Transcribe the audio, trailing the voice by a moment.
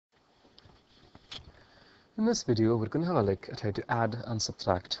In this video, we're going to have a look at how to add and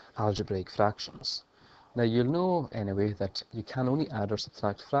subtract algebraic fractions. Now, you'll know anyway that you can only add or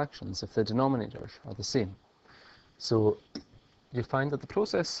subtract fractions if the denominators are the same. So you'll find that the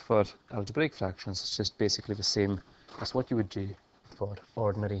process for algebraic fractions is just basically the same as what you would do for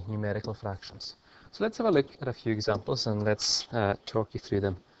ordinary numerical fractions. So let's have a look at a few examples and let's talk you through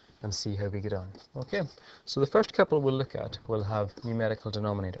them and see how we get on. Okay, so the first couple we'll look at will have numerical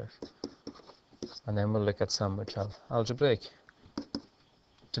denominators. And then we'll look at some which have algebraic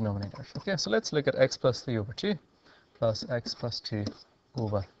denominators. Okay, so let's look at x plus 3 over 2 plus x plus 2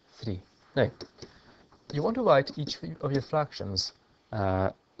 over 3. Now, you want to write each of your fractions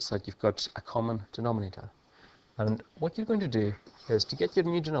so that you've got a common denominator. And what you're going to do is, to get your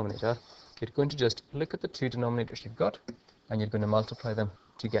new denominator, you're going to just look at the two denominators you've got and you're going to multiply them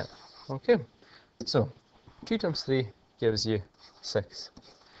together. Okay, so 2 times 3 gives you 6.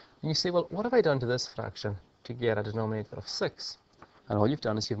 And you say, well, what have I done to this fraction to get a denominator of 6? And all you've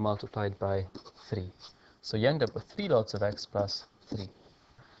done is you've multiplied by 3. So you end up with 3 lots of x plus 3.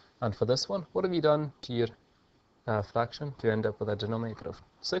 And for this one, what have you done to your fraction to end up with a denominator of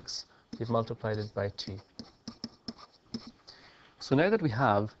 6? You've multiplied it by 2. So now that we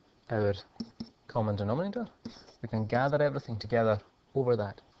have our common denominator, we can gather everything together over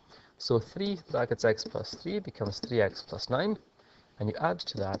that. So 3 brackets x plus 3 becomes 3x plus 9. And you add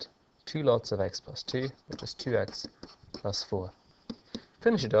to that 2 lots of x plus 2, which is 2x plus 4.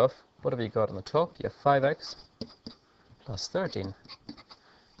 Finish it off. What have you got on the top? You have 5x plus 13,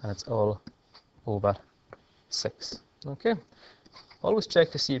 and it's all over 6. Okay? Always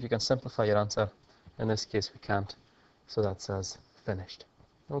check to see if you can simplify your answer. In this case, we can't, so that says finished.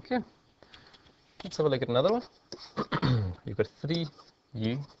 Okay? Let's have a look at another one. You've got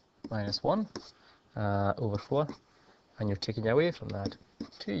 3u minus 1 over 4. And you're taking away from that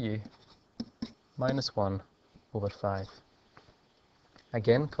 2u minus 1 over 5.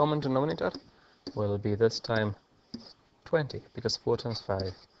 Again, common denominator will be this time 20, because 4 times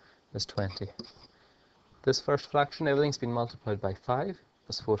 5 is 20. This first fraction, everything's been multiplied by 5,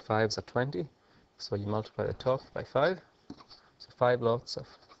 because 4 5s are 20, so you multiply the top by 5, so 5 lots of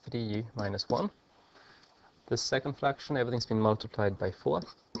 3u minus 1. This second fraction, everything's been multiplied by 4,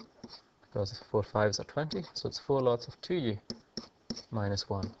 because 4 5s are 20, so it's 4 lots of 2u minus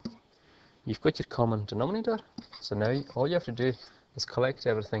 1. You've got your common denominator, so now all you have to do is collect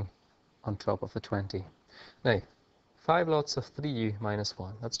everything on top of the 20. Now, 5 lots of 3u minus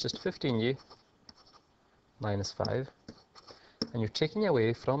 1, that's just 15u minus 5, and you're taking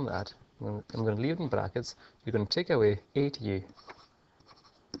away from that, I'm going to leave it in brackets, you're going to take away 8u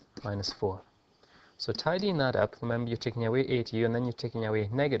minus 4. So tidying that up, remember you're taking away 8u and then you're taking away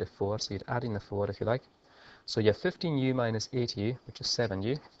negative 4, so you're adding the 4 if you like. So you have 15u minus 8u, which is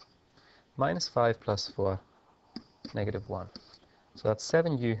 7u, minus 5 plus 4, negative 1. So that's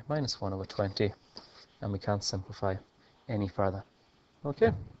 7u minus 1 over 20, and we can't simplify any further.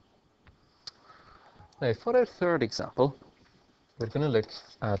 Okay? Now for our third example, we're going to look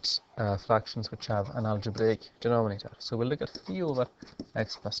at fractions which have an algebraic denominator. So we'll look at 3 over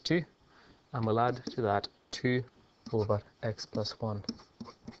x plus 2. And we'll add to that 2 over x plus 1.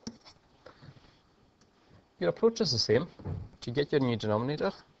 Your approach is the same. To get your new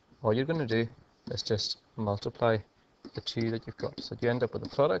denominator, all you're going to do is just multiply the 2 that you've got. So you end up with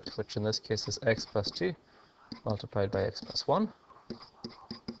a product, which in this case is x plus 2 multiplied by x plus 1.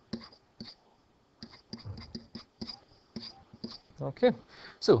 Okay,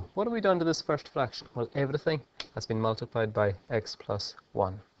 so what have we done to this first fraction? Well, everything has been multiplied by x plus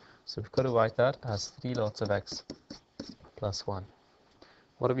 1. So we've got to write that as 3 lots of x plus 1.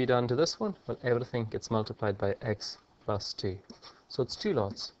 What have you done to this one? Well, everything gets multiplied by x plus 2. So it's 2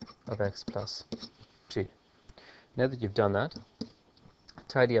 lots of x plus 2. Now that you've done that,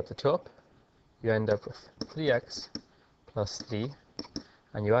 tidy up the top. You end up with 3x plus 3.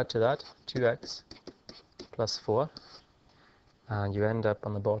 And you add to that 2x plus 4. And you end up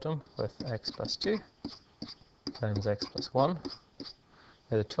on the bottom with x plus 2 times x plus 1.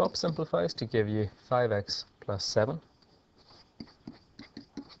 Now the top simplifies to give you 5x plus 7.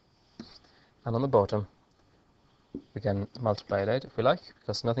 And on the bottom, we can multiply it out if we like,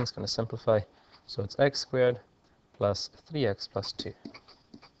 because nothing's going to simplify. So it's x squared plus 3x plus 2.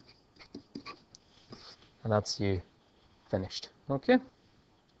 And that's you finished. Okay?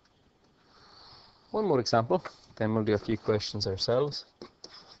 One more example, then we'll do a few questions ourselves.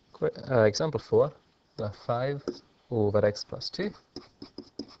 Example 4, we have 5 over x plus 2.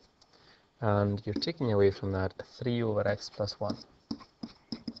 And you're taking away from that 3 over x plus 1.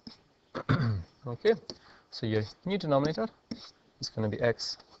 Okay, so your new denominator is going to be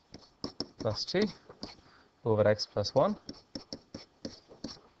x plus 2 over x plus 1.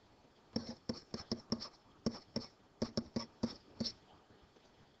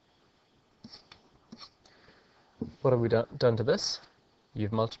 What have we done to this?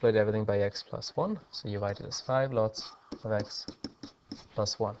 You've multiplied everything by x plus 1, so you write it as 5 lots of x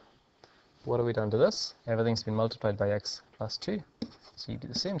plus 1. What have we done to this? Everything's been multiplied by x plus 2, so you do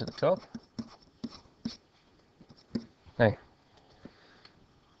the same to the top. Now,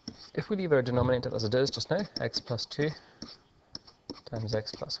 if we leave our denominator as it is just now, x plus 2 times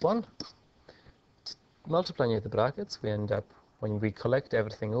x plus 1, multiplying out the brackets, we end up, when we collect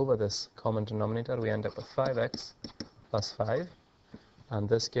everything over this common denominator, we end up with 5x plus 5, and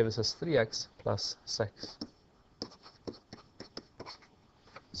this gives us 3x plus 6.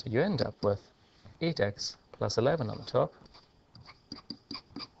 So you end up with 8x plus 11 on the top,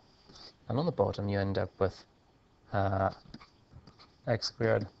 and on the bottom you end up with x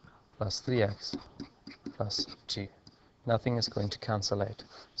squared plus 3x plus 2. Nothing is going to cancel out,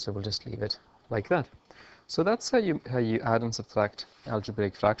 so we'll just leave it like that. So that's how you add and subtract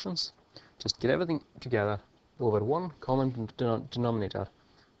algebraic fractions. Just get everything together over one common denominator,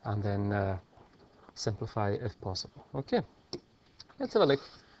 and then simplify if possible. Okay, let's have a look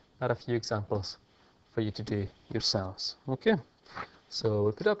at a few examples for you to do yourselves. Okay, so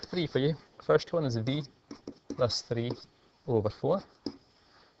we'll put up 3 for you. First one is v plus 3 over 4.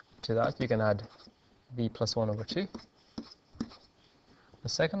 To that you can add v plus 1 over 2. The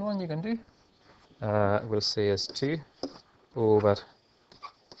second one you can do, we'll say is 2 over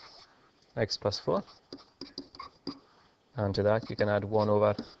x plus 4. And to that you can add 1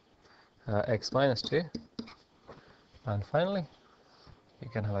 over x minus 2. And finally, you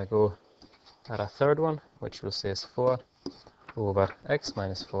can have a go at a third one, which we'll say is 4 over x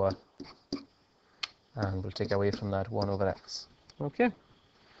minus 4. And we'll take away from that 1 over x. Okay,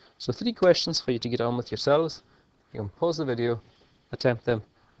 so 3 questions for you to get on with yourselves. You can pause the video, attempt them,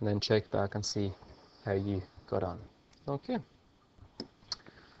 and then check back and see how you got on. Okay,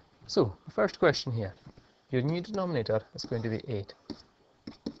 so the first question here. Your new denominator is going to be 8.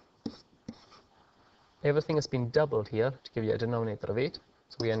 Everything has been doubled here to give you a denominator of 8,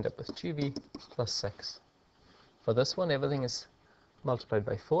 so we end up with 2v plus 6. For this one, everything is multiplied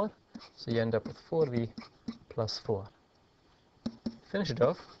by 4, so you end up with 4v plus 4. Finish it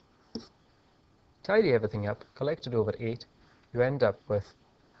off, tidy everything up, collect it over 8, you end up with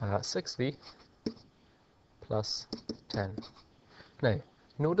 6v plus 10. Now,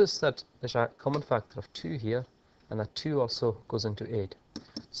 notice that there's a common factor of 2 here, and that 2 also goes into 8.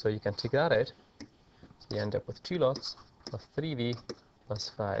 So you can take that out, so you end up with 2 lots of 3v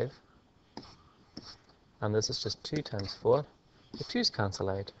plus 5, and this is just 2 times 4. The 2's cancel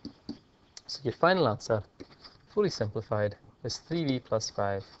out. So your final answer, fully simplified, is 3v plus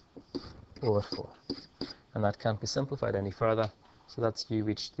 5 over 4. And that can't be simplified any further, so that's you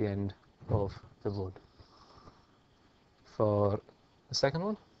reached the end of the road. For the second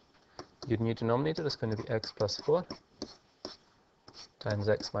one, your new denominator is going to be x plus 4 times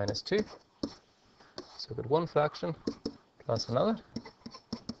x minus 2. So we've got one fraction plus another.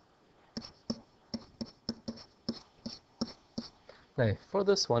 Now, for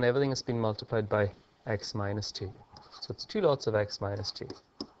this one, everything has been multiplied by x minus 2. So it's 2 lots of x minus 2.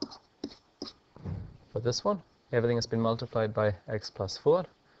 For this one, everything has been multiplied by x plus 4.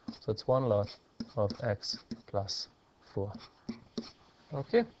 So it's 1 lot of x plus 4.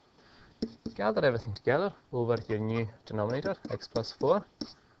 Okay, gather everything together over your new denominator, x plus 4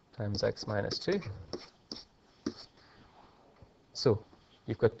 times x minus 2. So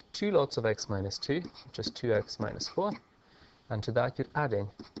you've got 2 lots of x minus 2, which is 2x minus 4, and to that you're adding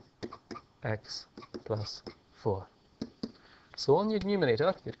x plus 4. So on your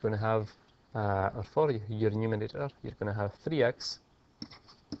numerator, you're going to have, or for your numerator, you're going to have 3x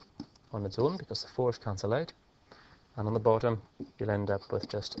on its own because the 4's cancel out. And on the bottom, you'll end up with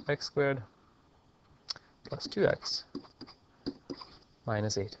just x squared plus 2x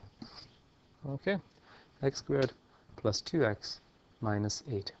minus 8. Okay, x squared plus 2x minus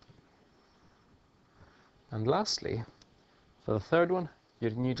 8. And lastly, for the third one,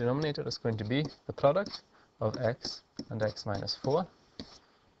 your new denominator is going to be the product of x and x minus 4.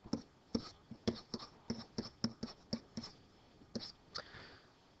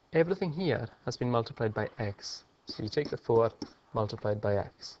 Everything here has been multiplied by x. So you take the 4 multiplied by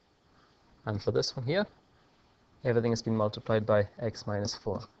x. And for this one here, everything has been multiplied by x minus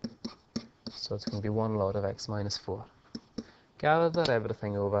 4. So it's going to be 1 lot of x minus 4. Gather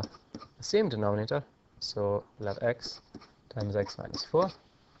everything over the same denominator. So we'll have x times x minus 4.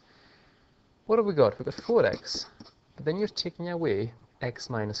 What have we got? We've got 4x. But then you're taking away x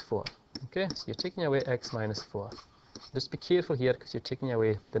minus 4. And Okay, so you're taking away x minus 4. Just be careful here because you're taking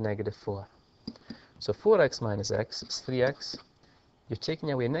away the negative 4. So 4x minus x is 3x. You're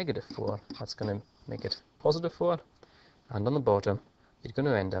taking away negative 4. That's going to make it positive 4. And on the bottom, you're going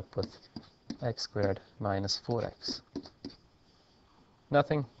to end up with x squared minus 4x.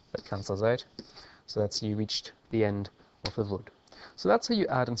 Nothing, that cancels out. So that's you reached the end of the wood. So that's how you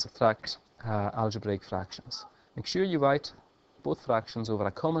add and subtract algebraic fractions. Make sure you write both fractions over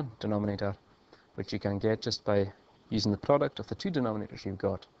a common denominator, which you can get just by using the product of the two denominators you've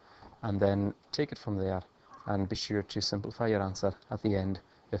got, and then take it from there and be sure to simplify your answer at the end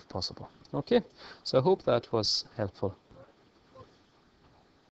if possible. Okay, so I hope that was helpful.